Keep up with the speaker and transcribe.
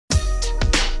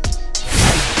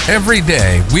Every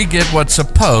day, we get what's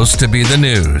supposed to be the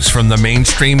news from the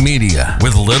mainstream media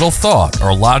with little thought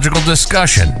or logical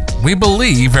discussion. We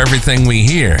believe everything we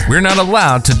hear. We're not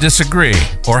allowed to disagree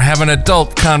or have an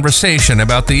adult conversation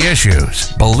about the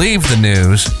issues. Believe the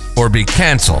news or be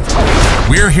canceled.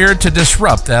 We're here to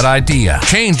disrupt that idea.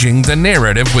 Changing the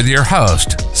Narrative with your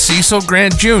host, Cecil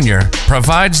Grant Jr.,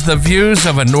 provides the views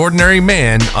of an ordinary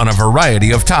man on a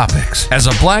variety of topics. As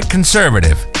a black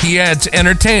conservative, he adds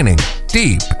entertaining,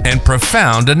 deep, and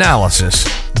profound analysis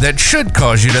that should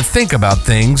cause you to think about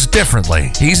things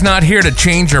differently. He's not here to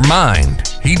change your mind.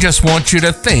 He just wants you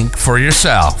to think for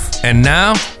yourself. And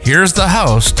now, here's the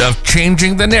host of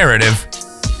Changing the Narrative,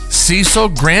 Cecil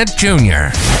Grant Jr.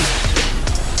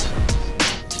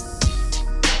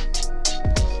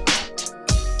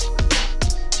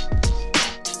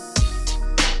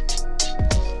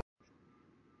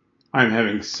 I'm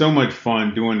having so much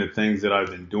fun doing the things that I've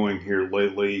been doing here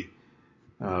lately,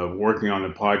 working on the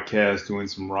podcast, doing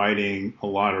some writing, a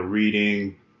lot of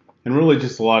reading, and really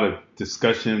just a lot of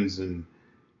discussions and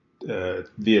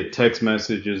via text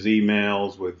messages,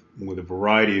 emails with a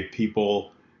variety of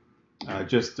people,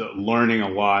 just learning a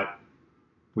lot,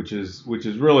 which is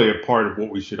really a part of what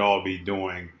we should all be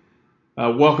doing.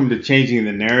 Welcome to Changing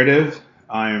the Narrative.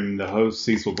 I'm the host,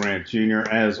 Cecil Grant Jr.,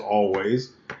 as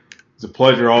always. It's a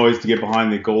pleasure always to get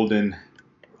behind the golden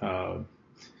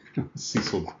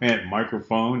Cecil Grant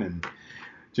microphone and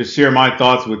just share my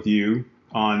thoughts with you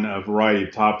on a variety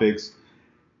of topics.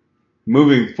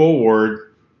 Moving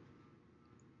forward,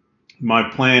 my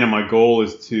plan and my goal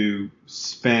is to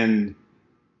spend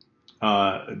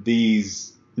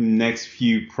these next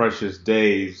few precious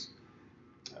days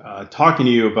talking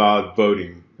to you about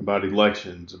voting, about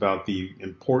elections, about the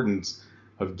importance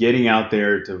of getting out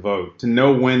there to vote, to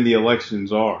know when the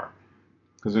elections are,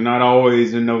 because they're not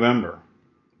always in November,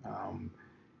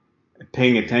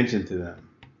 paying attention to them,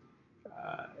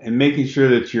 and making sure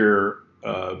that you're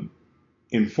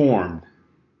informed.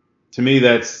 To me,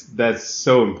 that's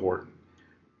so important.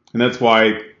 And that's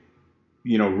why,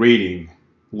 reading,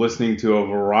 listening to a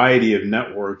variety of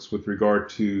networks with regard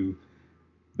to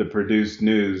the produced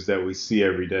news that we see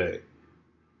every day.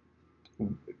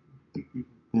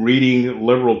 Reading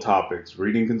liberal topics,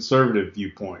 reading conservative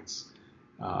viewpoints,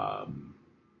 and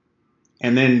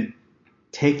then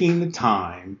taking the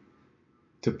time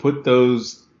to put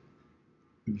those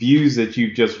views that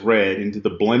you've just read into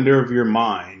the blender of your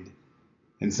mind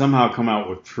and somehow come out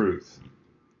with truth.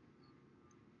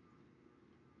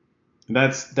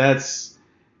 That's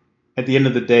at the end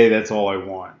of the day, that's all I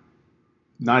want.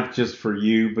 Not just for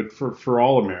you, but for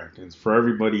all Americans, for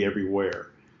everybody everywhere.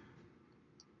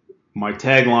 My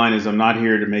tagline is, I'm not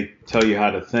here to tell you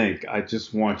how to think. I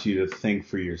just want you to think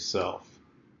for yourself.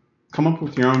 Come up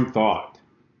with your own thought.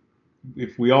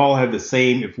 If we all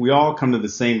come to the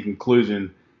same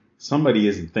conclusion, somebody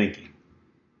isn't thinking.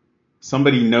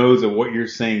 Somebody knows that what you're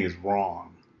saying is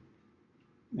wrong.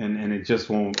 And it just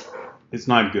won't, it's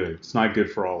not good. It's not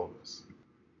good for all of us.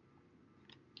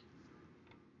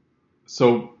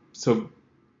 So,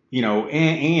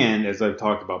 and as I've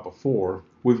talked about before,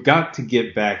 we've got to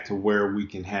get back to where we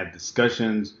can have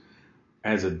discussions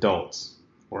as adults,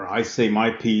 where I say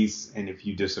my piece, and if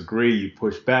you disagree, you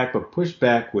push back, but push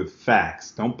back with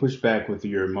facts. Don't push back with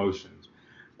your emotions.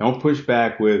 Don't push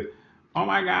back with, oh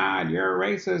my God, you're a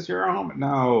racist, you're a homo.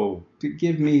 No,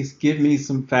 give me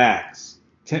some facts.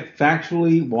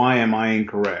 Factually, why am I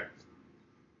incorrect?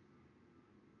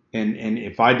 And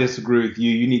if I disagree with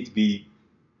you, you need to be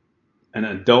an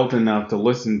adult enough to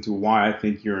listen to why I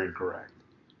think you're incorrect.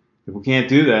 If we can't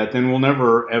do that, then we'll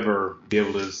never, ever be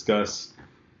able to discuss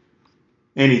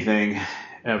anything,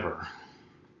 ever.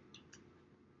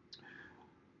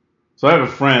 So I have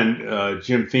a friend,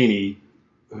 Jim Feeney,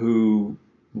 who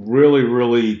really,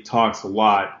 really talks a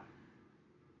lot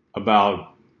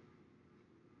about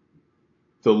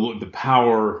the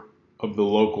power of the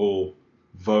local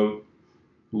vote,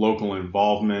 local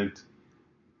involvement,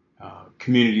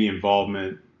 community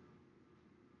involvement.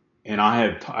 And I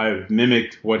have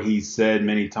mimicked what he said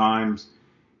many times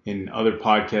in other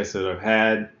podcasts that I've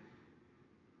had.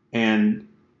 And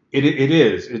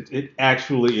it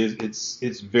actually is,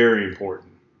 it's very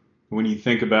important when you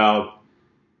think about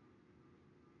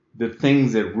the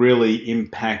things that really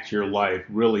impact your life,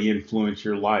 really influence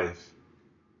your life.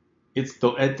 It's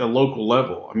at the local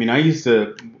level. I mean, I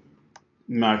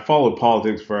followed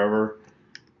politics forever.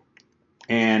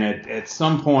 And at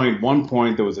one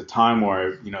point, there was a time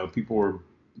where, people were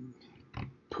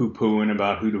poo-pooing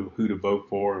about who to vote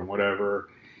for and whatever.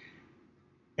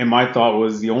 And my thought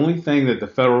was, the only thing that the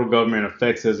federal government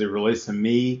affects as it relates to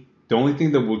me, the only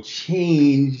thing that will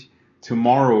change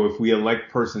tomorrow, if we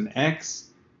elect person X,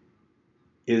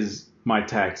 is my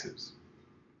taxes,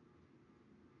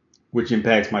 which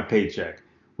impacts my paycheck,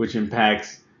 which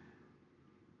impacts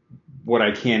what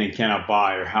I can and cannot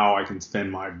buy or how I can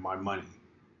spend my money.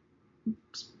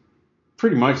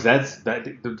 Pretty much that's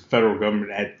the federal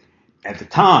government at the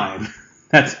time,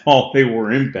 that's all they were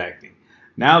impacting.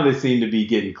 Now they seem to be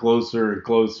getting closer and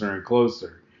closer and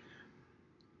closer.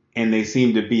 And they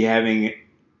seem to be having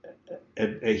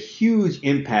a huge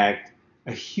impact,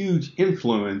 a huge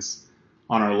influence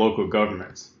on our local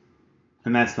governments.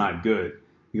 And that's not good.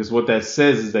 Because what that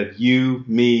says is that you,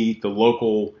 me, the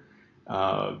local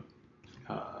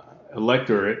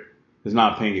electorate is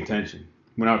not paying attention.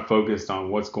 We're not focused on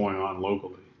what's going on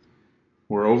locally.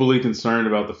 We're overly concerned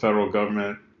about the federal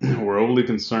government. We're overly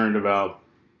concerned about,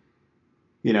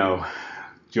 Joe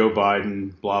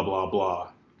Biden, blah, blah, blah.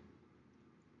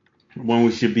 When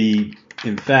we should be,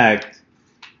 in fact,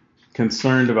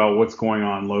 concerned about what's going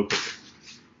on locally.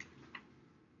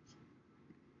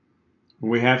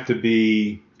 We have to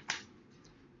be,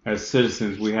 as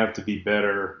citizens, we have to be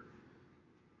better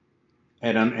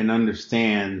and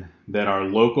understand that our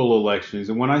local elections,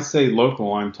 and when I say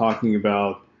local, I'm talking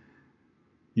about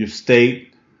your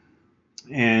state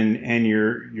and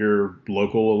your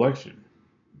local election.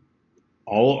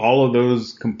 All of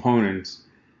those components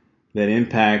that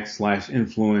impact /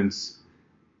 influence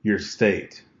your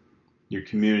state, your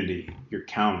community, your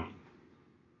county.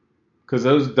 Because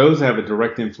those have a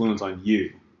direct influence on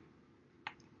you.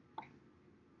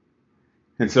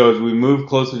 And so as we move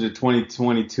closer to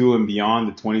 2022 and beyond,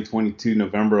 the 2022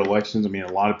 November elections, a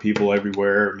lot of people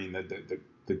everywhere,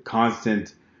 the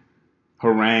constant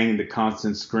harangue, the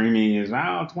constant screaming is,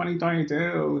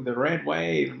 2022, the red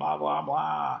wave, blah, blah,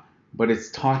 blah. But it's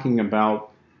talking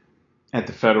about at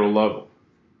the federal level.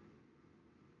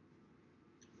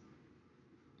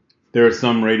 There are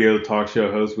some radio talk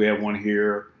show hosts. We have one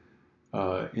here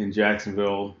in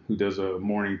Jacksonville who does a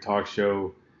morning talk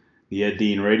show, the Ed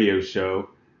Dean radio show,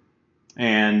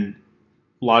 and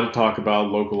a lot of talk about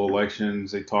local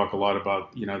elections. They talk a lot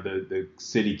about, the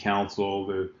city council,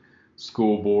 the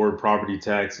school board, property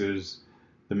taxes,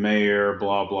 the mayor,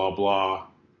 blah, blah, blah,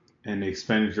 and the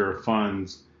expenditure of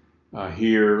funds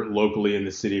here locally in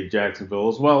the city of Jacksonville,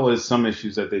 as well as some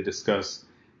issues that they discuss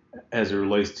as it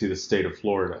relates to the state of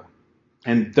Florida.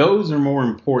 And those are more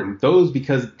important,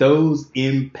 because those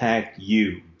impact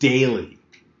you daily.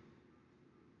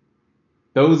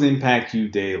 Those impact you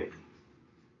daily.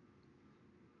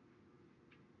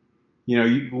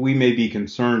 We may be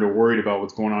concerned or worried about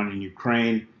what's going on in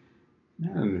Ukraine.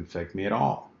 That doesn't affect me at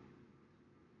all.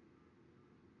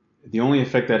 The only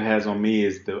effect that has on me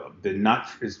is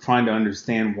is trying to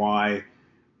understand why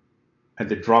at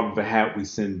the drop of a hat we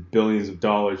send billions of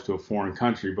dollars to a foreign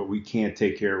country, but we can't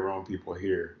take care of our own people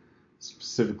here,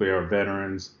 specifically our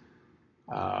veterans,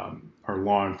 our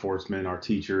law enforcement, our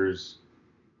teachers,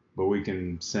 but we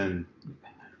can send,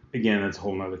 again, that's a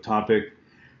whole nother topic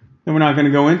that we're not going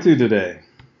to go into today.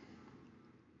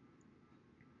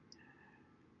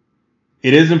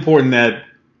 It is important that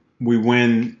we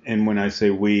win, and when I say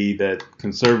we, that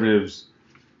conservatives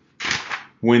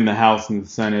win the House and the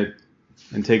Senate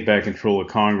and take back control of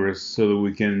Congress so that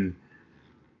we can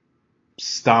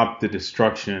stop the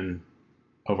destruction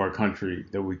of our country,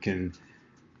 that we can,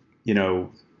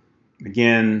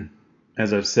 again,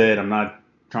 as I've said, I'm not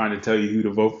trying to tell you who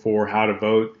to vote for, how to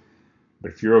vote,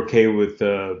 but if you're okay with,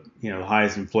 the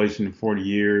highest inflation in 40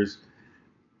 years,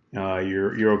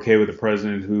 you're okay with a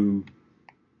president who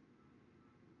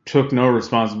took no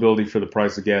responsibility for the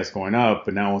price of gas going up,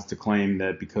 but now wants to claim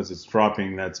that because it's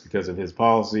dropping, that's because of his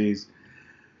policies.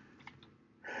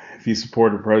 If you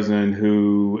support a president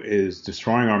who is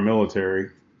destroying our military,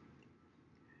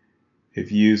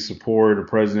 if you support a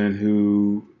president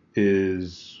who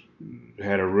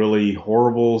had a really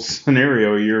horrible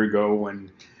scenario a year ago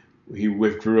when he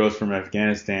withdrew us from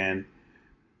Afghanistan,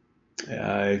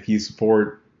 if you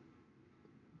support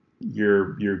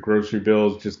your grocery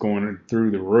bills just going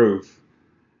through the roof,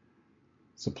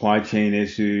 supply chain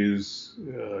issues,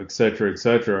 et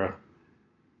cetera,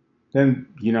 then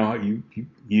you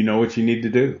know what you need to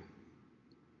do.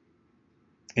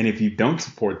 And if you don't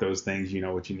support those things, you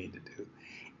know what you need to do.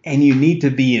 And you need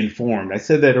to be informed. I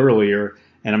said that earlier,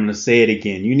 and I'm going to say it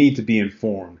again. You need to be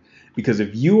informed, because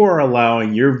if you are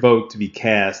allowing your vote to be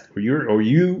cast, or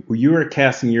you are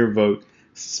casting your vote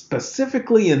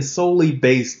specifically and solely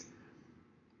based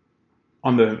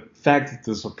on the fact that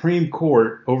the Supreme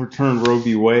Court overturned Roe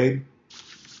v. Wade,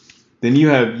 then you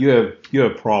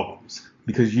have problems,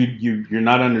 because you're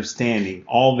not understanding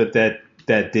all that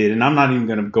did, and I'm not even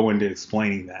going to go into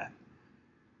explaining that.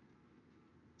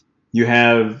 You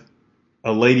have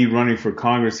a lady running for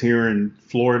Congress here in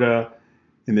Florida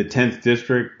in the 10th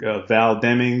district, Val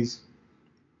Demings,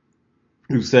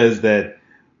 who says that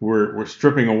we're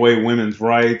stripping away women's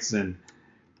rights, and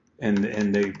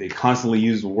they constantly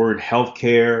use the word health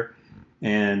care,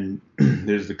 and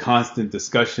there's the constant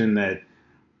discussion that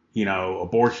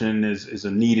abortion is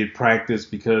a needed practice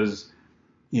because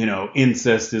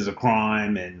incest is a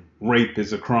crime and rape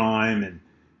is a crime, and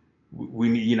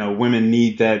women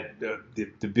need that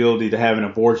the ability to have an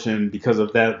abortion because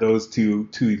of those two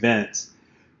events.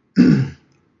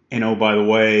 And oh, by the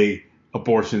way,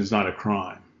 abortion is not a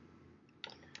crime.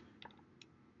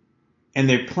 And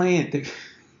they're playing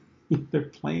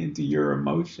to your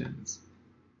emotions.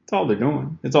 That's all they're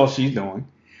doing. That's all she's doing.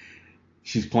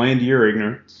 She's playing to your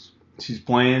ignorance. She's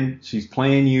playing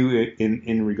you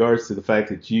in regards to the fact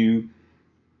that you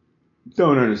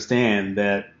don't understand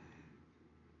that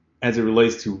as it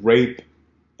relates to rape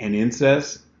and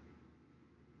incest,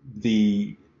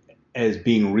 as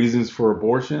being reasons for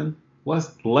abortion,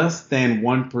 less than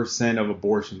 1% of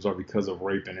abortions are because of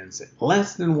rape and incest.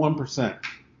 Less than 1%.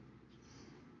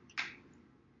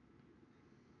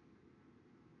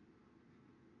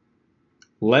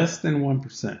 Less than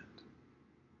 1%.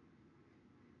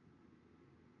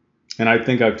 And I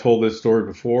think I've told this story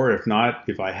before. If not,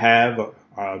 if I have,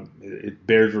 it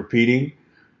bears repeating.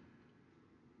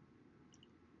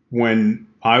 When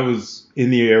I was in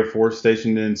the Air Force,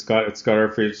 stationed in Scott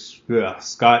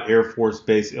Air Force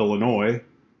Base, Illinois,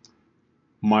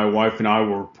 my wife and I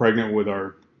were pregnant with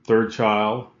our third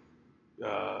child.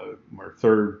 It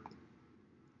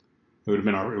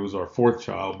was our fourth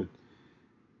child, but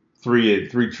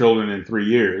three children in 3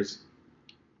 years.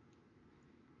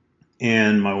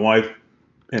 And my wife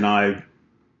and I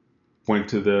went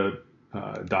to the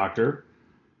doctor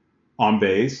on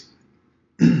base,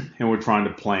 and we're trying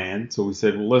to plan. So we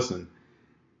said, well, listen,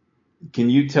 can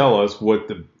you tell us what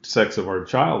the sex of our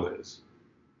child is?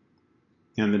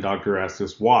 And the doctor asked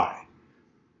us why.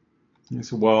 And I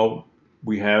said, well,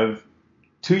 we have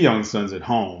 2 young sons at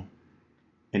home,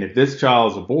 and if this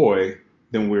child is a boy,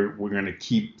 then we're going to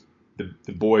keep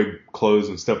the boy clothes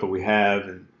and stuff that we have,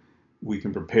 and we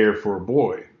can prepare for a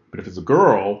boy. But if it's a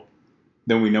girl,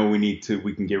 then we know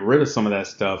we can get rid of some of that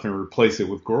stuff and replace it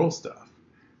with girl stuff.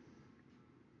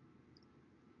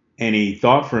 And he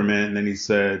thought for a minute, and then he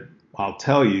said, I'll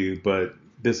tell you, but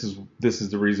this is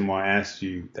the reason why I asked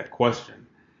you that question.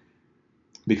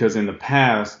 Because in the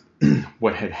past,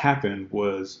 what had happened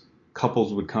was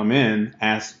couples would come in,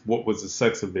 ask what was the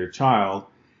sex of their child,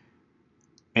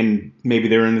 and maybe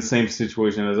they're in the same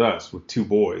situation as us with 2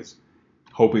 boys,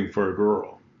 hoping for a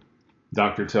girl.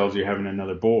 Doctor tells you having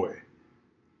another boy.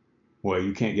 Well,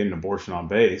 you can't get an abortion on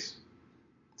base.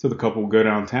 So the couple will go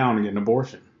downtown and get an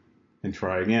abortion and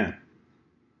try again.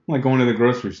 Like going to the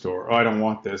grocery store. Oh, I don't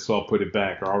want this, so I'll put it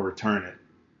back, or I'll return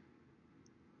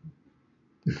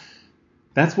it.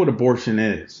 That's what abortion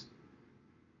is.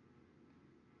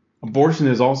 Abortion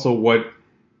is also what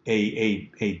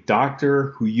a doctor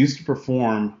who used to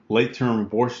perform late-term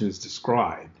abortions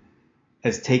described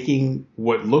as taking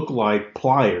what look like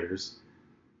pliers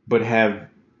but have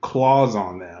claws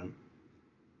on them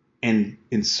and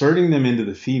inserting them into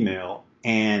the female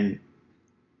and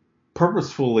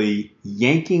purposefully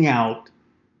yanking out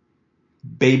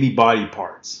baby body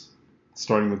parts,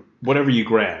 starting with whatever you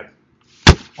grab,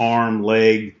 arm,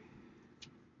 leg,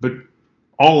 but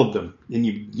all of them. And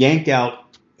you yank out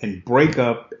and break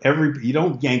up you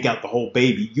don't yank out the whole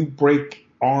baby. You break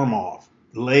arm off,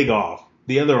 leg off,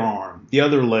 the other arm, the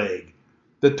other leg,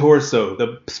 the torso,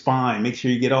 the spine. Make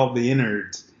sure you get all the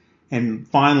innards, and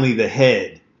finally the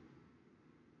head.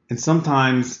 And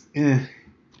sometimes,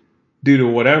 due to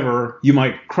whatever, you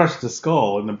might crush the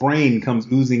skull and the brain comes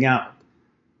oozing out.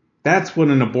 That's what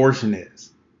an abortion is.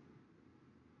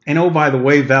 And oh, by the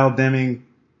way, Val Deming,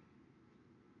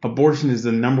 abortion is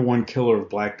the #1 killer of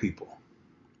black people.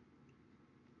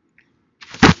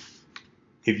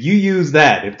 If you use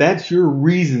that, if that's your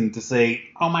reason to say,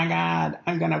 oh my God,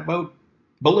 I'm going to vote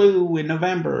blue in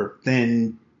November,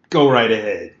 then go right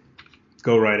ahead.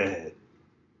 Go right ahead.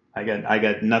 I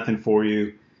got nothing for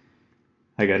you.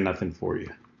 I got nothing for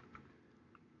you.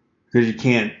 Because you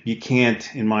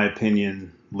can't, in my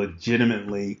opinion,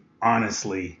 legitimately,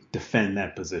 honestly defend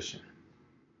that position.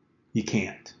 You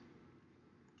can't.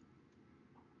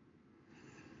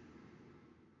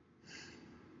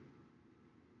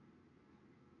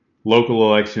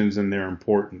 Local elections and their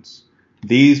importance.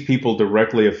 These people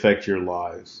directly affect your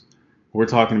lives. We're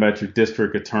talking about your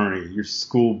district attorney, your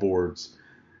school boards,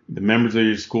 the members of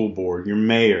your school board, your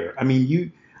mayor. I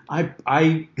mean,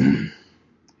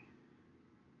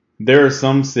 There are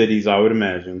some cities, I would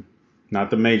imagine, not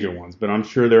the major ones, but I'm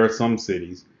sure there are some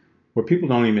cities where people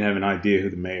don't even have an idea who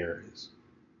the mayor is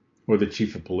or the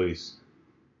chief of police,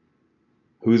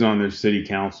 who's on their city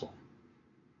council.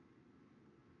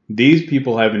 These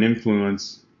people have an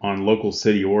influence on local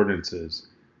city ordinances,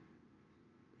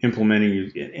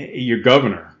 implementing your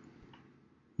governor,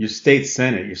 your state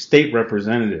senate, your state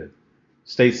representative,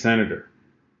 state senator.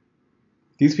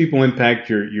 These people impact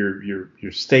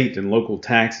your state and local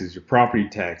taxes, your property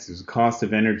taxes, the cost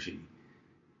of energy.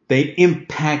 They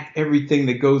impact everything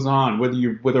that goes on,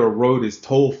 whether a road is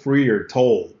toll free or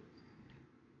toll.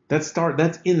 That's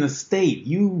in the state.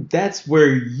 That's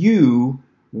where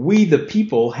we the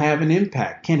people have an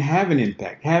impact, can have an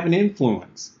impact, have an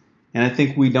influence. And I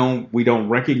think we don't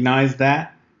recognize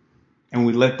that, and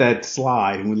we let that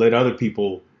slide, and we let other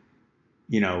people,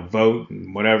 vote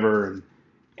and whatever.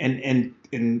 And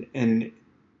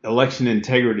election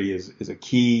integrity is a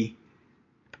key,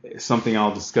 something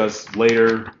I'll discuss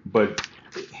later, but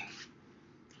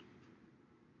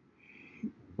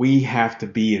we have to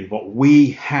be involved.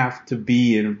 We have to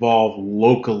be involved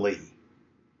locally.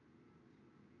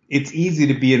 It's easy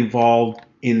to be involved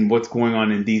in what's going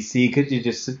on in DC because you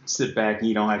just sit back and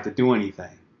you don't have to do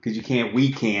anything. Because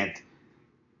we can't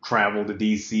travel to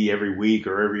DC every week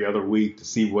or every other week to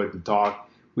see what and talk.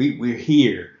 We're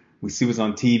here. We see what's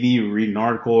on TV. We read an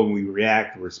article and we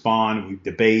react, respond, we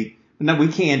debate. But no, we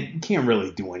can't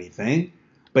really do anything.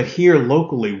 But here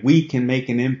locally, we can make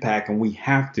an impact, and we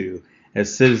have to,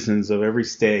 as citizens of every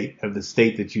state, of the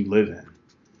state that you live in.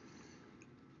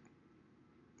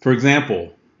 For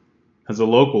example, as a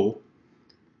local,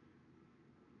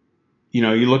 you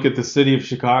look at the city of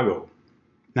Chicago.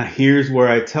 Now, here's where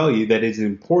I tell you that it's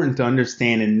important to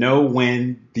understand and know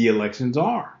when the elections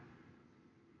are.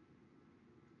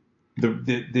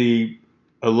 The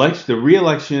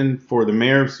re-election for the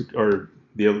mayor, or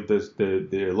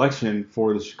the election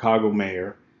for the Chicago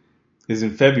mayor, is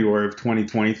in February of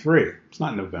 2023. It's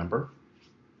not November.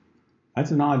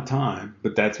 That's an odd time,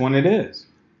 but that's when it is.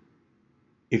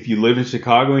 If you live in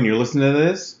Chicago and you're listening to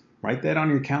this, write that on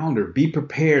your calendar. Be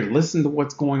prepared. Listen to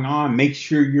what's going on. Make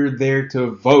sure you're there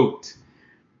to vote.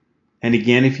 And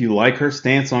again, if you like her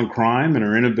stance on crime and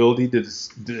her inability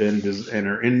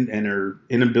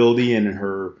and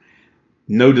her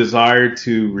no desire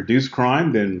to reduce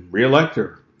crime, then re-elect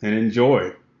her and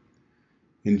enjoy.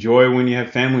 Enjoy when you have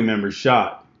family members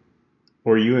shot,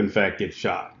 or you in fact get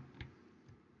shot.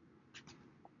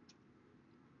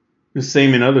 The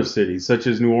same in other cities, such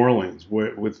as New Orleans,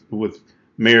 with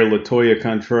Mayor LaToya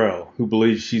Cantrell, who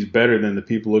believes she's better than the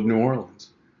people of New Orleans,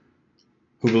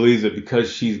 who believes that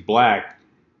because she's black,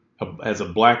 as a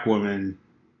black woman,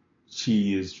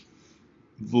 she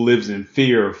lives in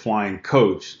fear of flying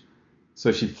coach,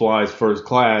 so she flies first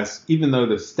class, even though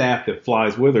the staff that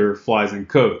flies with her flies in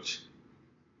coach.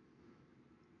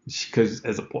 Because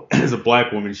as a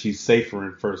black woman, she's safer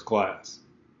in first class.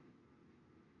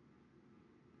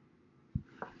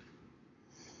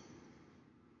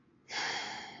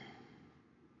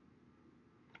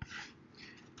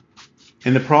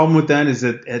 And the problem with that is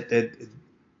that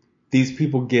these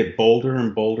people get bolder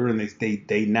and bolder, and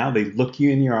they look you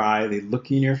in your eye, they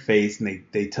look you in your face, and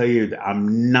they tell you that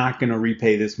I'm not going to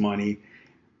repay this money.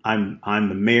 I'm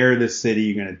the mayor of this city.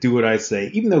 You're going to do what I say,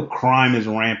 even though crime is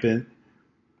rampant,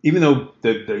 even though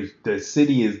the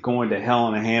city is going to hell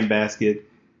in a handbasket.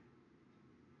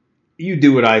 You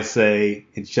do what I say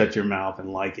and shut your mouth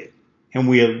and like it. And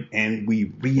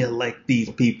we re-elect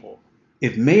these people.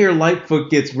 If Mayor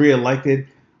Lightfoot gets reelected,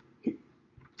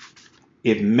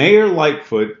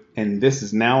 and this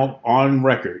is now on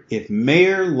record, if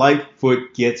Mayor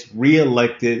Lightfoot gets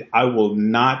reelected, I will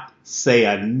not say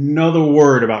another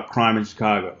word about crime in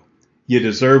Chicago. You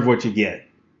deserve what you get.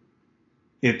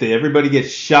 If everybody gets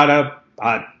shot up,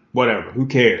 whatever, who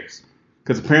cares?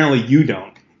 Because apparently you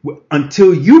don't.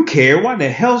 Until you care, why the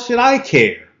hell should I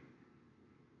care?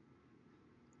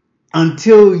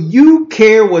 Until you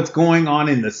care what's going on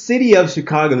in the city of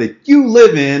Chicago that you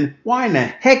live in, why in the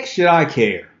heck should I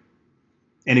care?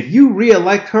 And if you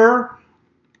re-elect her,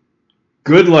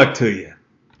 good luck to you.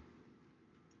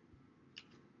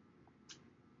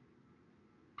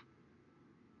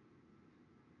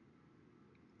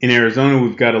 In Arizona,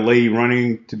 we've got a lady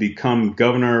running to become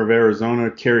governor of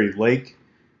Arizona, Carrie Lake.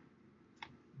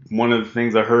 One of the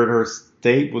things I heard her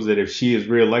state was that if she is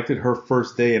reelected, her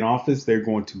first day in office, they're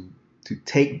going to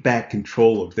take back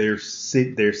control of their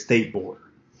state border.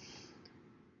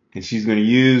 And she's going to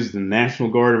use the National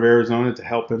Guard of Arizona to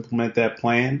help implement that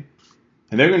plan.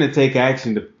 And they're going to take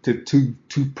action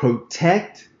to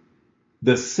protect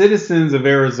the citizens of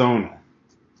Arizona.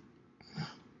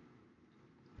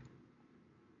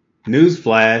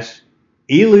 Newsflash,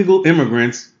 illegal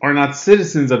immigrants are not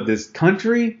citizens of this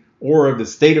country or of the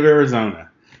state of Arizona.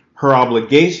 Her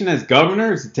obligation as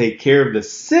governor is to take care of the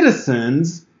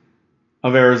citizens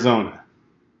of Arizona.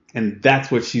 And that's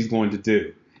what she's going to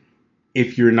do.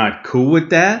 If you're not cool with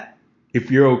that, if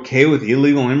you're okay with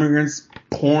illegal immigrants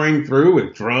pouring through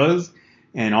with drugs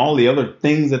and all the other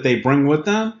things that they bring with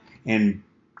them and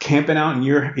camping out in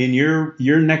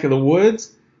your neck of the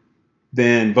woods,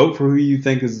 then vote for who you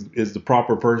think is the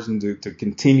proper person to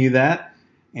continue that,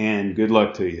 and good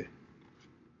luck to you.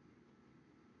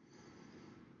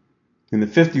 In the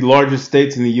 50 largest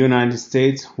states in the United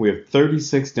States, we have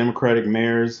 36 Democratic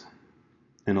mayors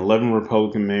and 11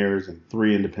 Republican mayors and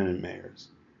 3 independent mayors.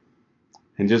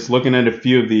 And just looking at a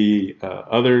few of the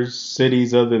other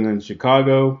cities other than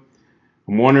Chicago,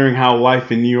 I'm wondering how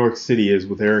life in New York City is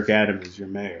with Eric Adams as your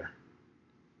mayor.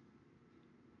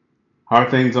 How are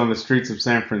things on the streets of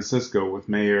San Francisco with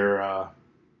Mayor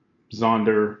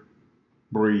Zonder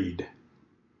Breed,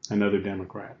 another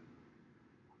Democrat?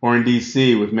 Or in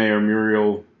D.C. with Mayor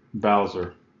Muriel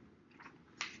Bowser?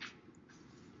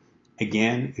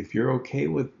 Again, if you're okay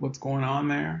with what's going on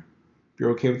there, if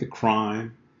you're okay with the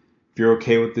crime, if you're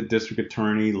okay with the district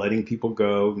attorney letting people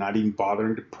go, not even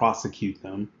bothering to prosecute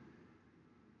them,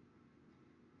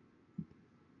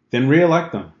 then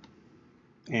re-elect them.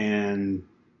 And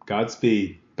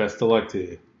Godspeed. Best of luck to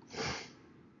you.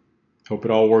 Hope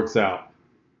it all works out.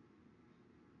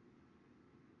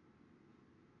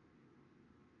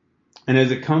 And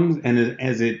as it comes, and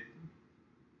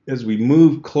as we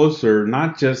move closer,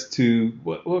 not just to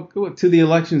the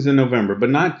elections in November, but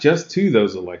not just to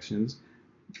those elections,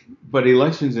 but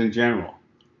elections in general,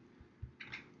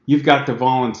 you've got to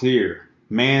volunteer,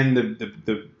 man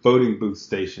the voting booth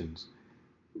stations.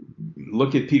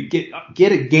 Look at people,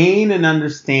 gain an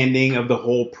understanding of the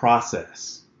whole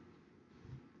process.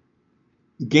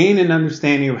 Gain an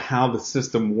understanding of how the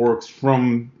system works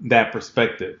from that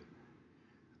perspective.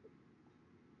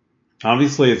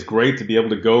 Obviously, it's great to be able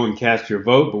to go and cast your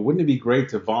vote, but wouldn't it be great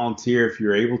to volunteer if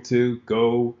you're able to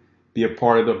go be a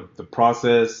part of the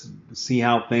process, see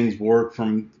how things work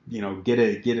from, get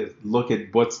a look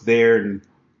at what's there and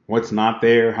what's not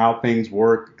there, how things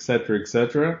work, et cetera, et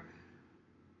cetera.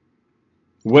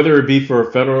 Whether it be for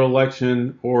a federal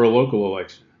election or a local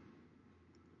election.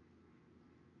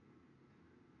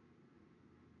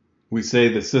 We say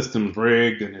the system's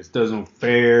rigged and it doesn't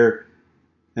fair.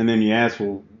 And then you ask,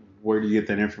 well, where do you get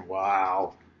that information?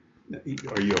 Wow.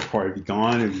 Are you a part? Have you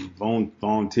gone? Have you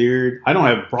volunteered? I don't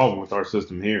have a problem with our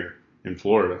system here in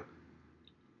Florida.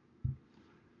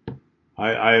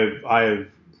 I have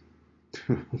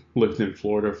lived in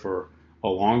Florida for a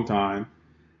long time.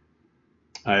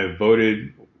 I have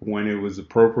voted when it was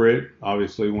appropriate,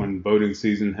 obviously when voting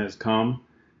season has come.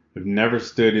 I've never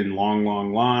stood in long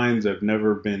lines. I've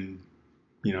never been,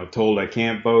 told I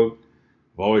can't vote.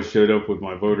 I've always showed up with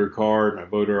my voter card, my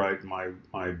voter ID,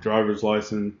 my driver's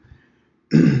license,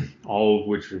 all of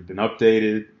which have been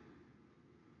updated.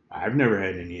 I've never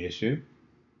had any issue.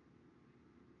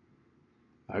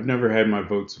 I've never had my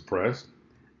vote suppressed.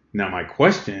 Now my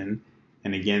question,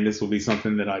 and again, this will be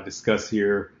something that I discuss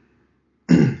here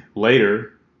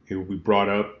later, it will be brought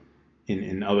up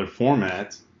in other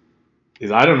formats, is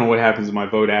I don't know what happens to my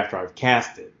vote after I've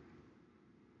cast it.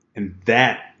 And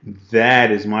that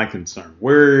is my concern.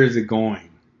 Where is it going?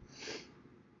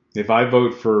 If I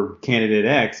vote for candidate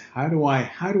X, how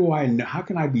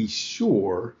can I be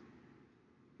sure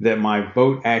that my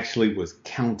vote actually was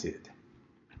counted?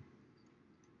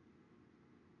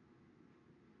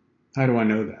 How do I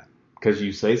know that? Because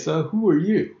you say so? Who are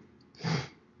you?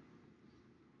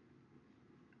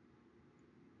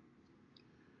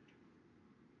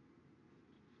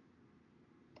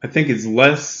 I think it's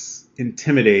less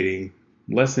intimidating,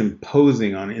 less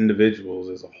imposing on individuals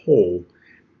as a whole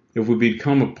if we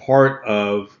become a part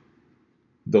of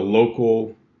the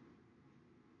local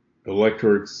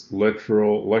electoral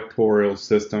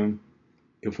system,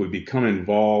 if we become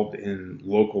involved in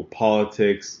local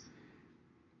politics,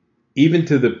 even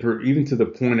to the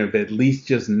point of at least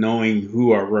just knowing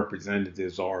who our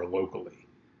representatives are locally.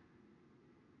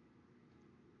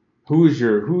 Who is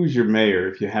your mayor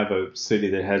if you have a city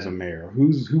that has a mayor?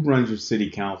 Who runs your city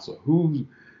council? Who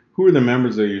are the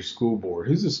members of your school board?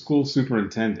 Who's the school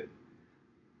superintendent?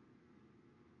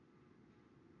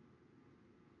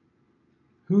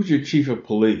 Who's your chief of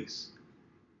police?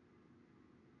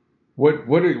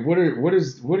 What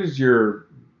is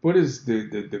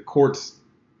the court's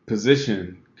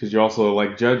position? Because you also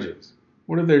elect judges.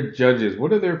 What are their judges?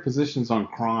 What are their positions on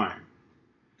crime?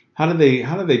 How do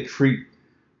they treat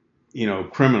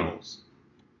criminals?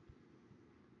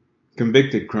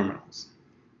 convicted criminals.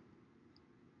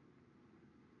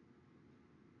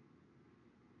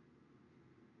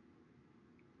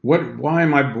 What are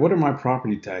my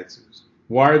property taxes?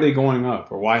 Why are they going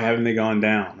up? Or why haven't they gone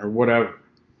down? Or whatever.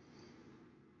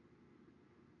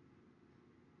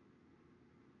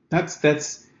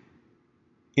 That's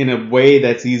in a way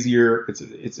that's easier. It's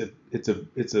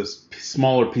a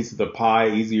smaller piece of the pie,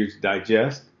 easier to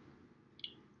digest,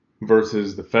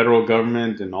 versus the federal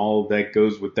government and all that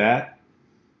goes with that.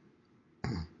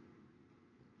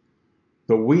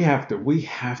 But we absolutely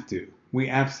have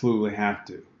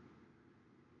to.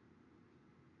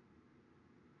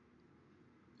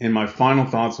 And my final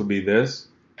thoughts will be this.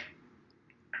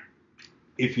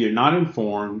 If you're not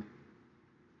informed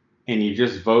and you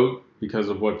just vote because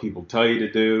of what people tell you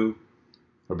to do,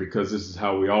 or because this is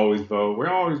how we always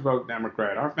vote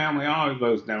Democrat. Our family always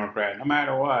votes Democrat, no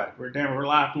matter what. We're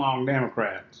lifelong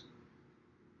Democrats.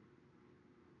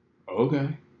 Okay.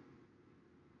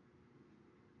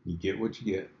 You get what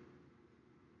you get.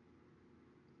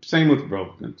 Same with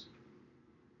Republicans.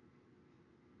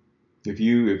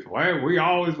 We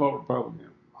always vote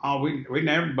Republican. We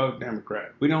never vote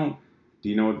Democrat. We don't. Do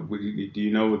you know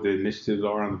what the initiatives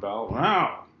are on the ballot?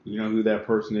 Wow. You know who that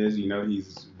person is. You know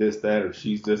he's this, that, or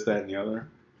she's this, that, and the other.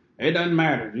 It doesn't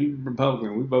matter. You're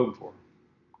Republican. We vote for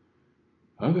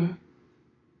him. Okay.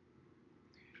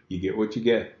 You get what you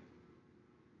get.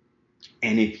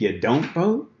 And if you don't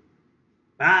vote,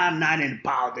 I'm not into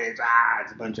politics.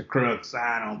 It's a bunch of crooks.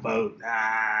 I don't vote.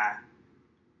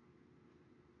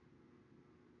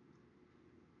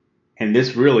 And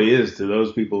this really is to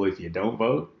those people, if you don't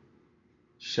vote,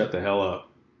 shut the hell up.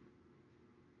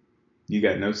 You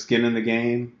got no skin in the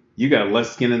game. You got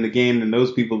less skin in the game than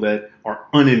those people that are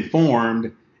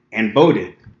uninformed and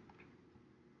voted.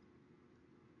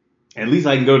 At least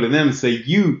I can go to them and say,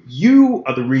 you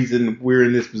are the reason we're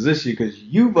in this position because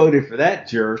you voted for that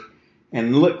jerk.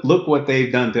 And look what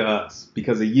they've done to us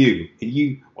because of you. And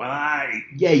you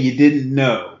didn't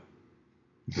know.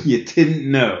 You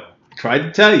didn't know. I tried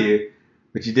to tell you,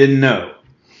 but you didn't know.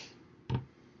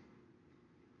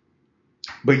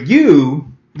 But you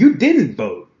didn't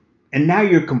vote. And now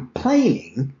you're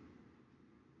complaining.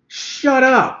 Shut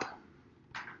up.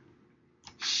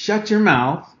 Shut your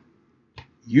mouth.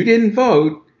 You didn't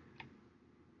vote.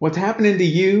 What's happening to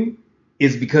you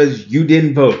is because you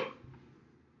didn't vote.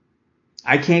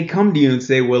 I can't come to you and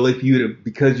say, well,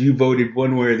 because you voted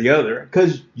one way or the other,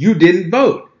 because you didn't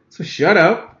vote. So shut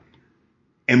up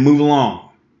and move along.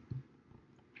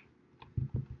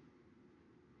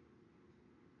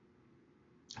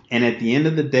 And at the end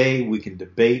of the day, we can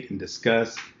debate and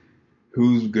discuss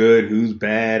who's good, who's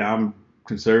bad. I'm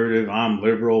conservative, I'm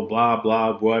liberal, blah,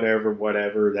 blah,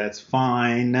 whatever. That's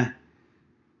fine.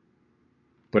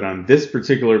 But on this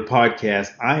particular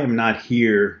podcast, I am not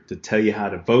here to tell you how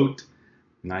to vote.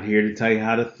 I'm not here to tell you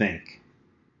how to think.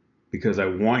 Because I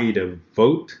want you to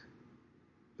vote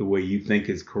the way you think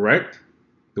is correct,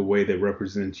 the way that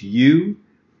represents you,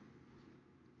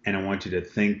 and I want you to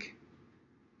think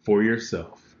for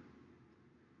yourself.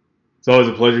 It's always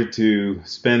a pleasure to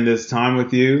spend this time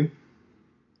with you.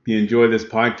 If you enjoy this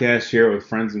podcast, share it with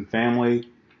friends and family.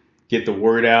 Get the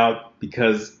word out,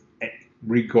 because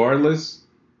regardless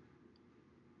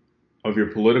of your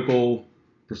political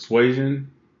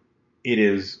persuasion, it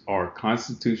is our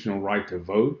constitutional right to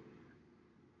vote.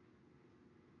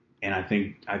 And I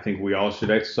think we all should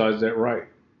exercise that right.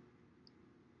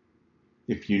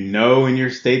 If you know in your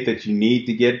state that you need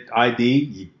to get ID,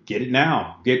 you get it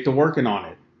now. Get to working on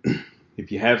it.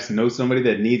 If you know somebody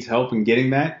that needs help in getting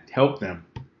that, help them.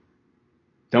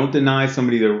 Don't deny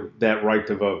somebody that right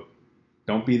to vote.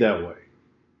 Don't be that way.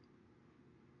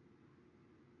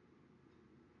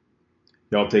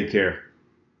 Y'all take care.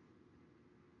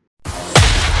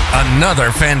 Another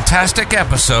fantastic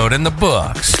episode in the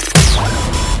books.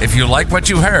 If you like what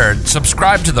you heard,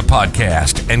 subscribe to the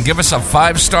podcast and give us a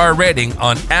 5-star rating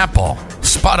on Apple,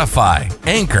 Spotify,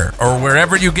 Anchor, or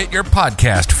wherever you get your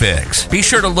podcast fix. Be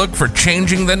sure to look for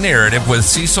Changing the Narrative with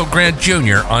Cecil Grant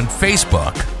Jr. on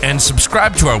Facebook and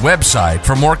subscribe to our website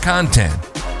for more content.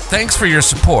 Thanks for your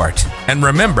support, and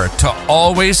remember to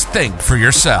always think for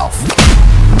yourself.